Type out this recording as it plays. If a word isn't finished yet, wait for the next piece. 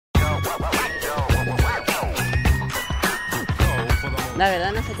La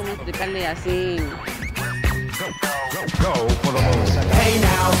verdad no sé cómo explicarle así.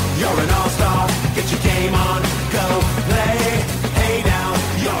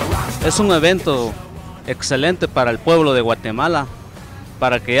 Es un evento excelente para el pueblo de Guatemala,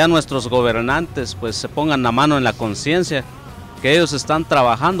 para que ya nuestros gobernantes pues se pongan la mano en la conciencia, que ellos están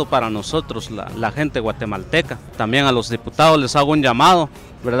trabajando para nosotros, la gente guatemalteca. También a los diputados les hago un llamado,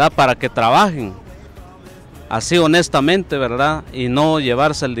 ¿verdad?, para que trabajen así honestamente, ¿verdad?, y no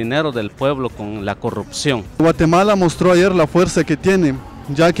llevarse el dinero del pueblo con la corrupción. Guatemala mostró ayer la fuerza que tiene,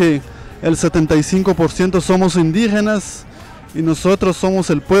 ya que el 75% somos indígenas y nosotros somos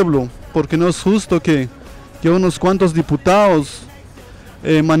el pueblo, porque no es justo que unos cuantos diputados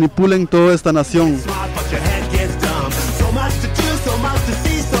manipulen toda esta nación.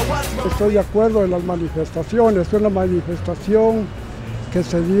 Estoy de acuerdo en las manifestaciones, es una manifestación que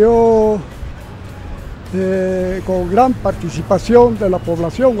se dio con gran participación de la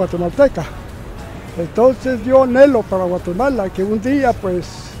población guatemalteca. Entonces yo anhelo para Guatemala que un día pues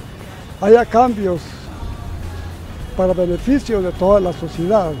haya cambios para beneficio de toda la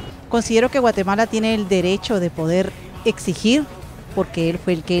sociedad. Considero que Guatemala tiene el derecho de poder exigir porque él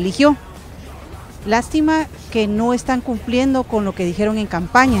fue el que eligió. Lástima que no están cumpliendo con lo que dijeron en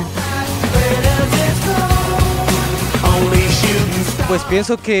campaña. Pues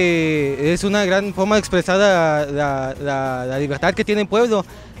pienso que es una gran forma de expresar la libertad que tiene el pueblo,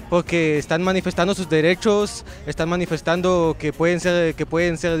 porque están manifestando sus derechos, están manifestando que pueden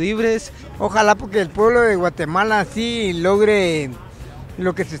ser libres. Ojalá porque el pueblo de Guatemala sí logre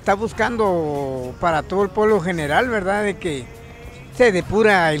lo que se está buscando para todo el pueblo general, ¿verdad? De que se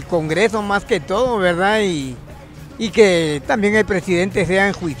depura el Congreso más que todo, ¿verdad? Y que también el presidente sea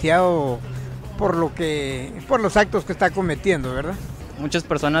enjuiciado por los actos que está cometiendo, ¿verdad? Muchas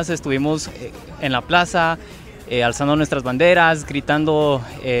personas estuvimos en la plaza, alzando nuestras banderas, gritando,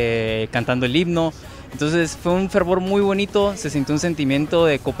 cantando el himno. Entonces fue un fervor muy bonito, se sintió un sentimiento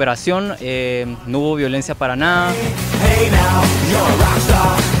de cooperación, no hubo violencia para nada.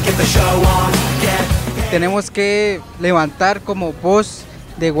 Tenemos que levantar como voz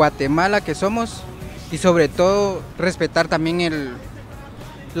de Guatemala que somos y sobre todo respetar también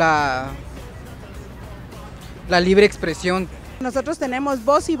la libre expresión. Nosotros tenemos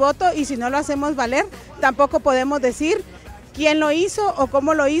voz y voto y si no lo hacemos valer, tampoco podemos decir quién lo hizo o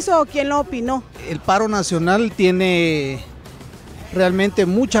cómo lo hizo o quién lo opinó. El paro nacional tiene realmente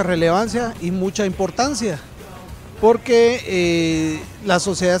mucha relevancia y mucha importancia porque la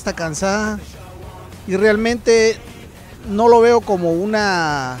sociedad está cansada y realmente no lo veo como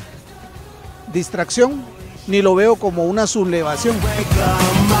una distracción ni lo veo como una sublevación.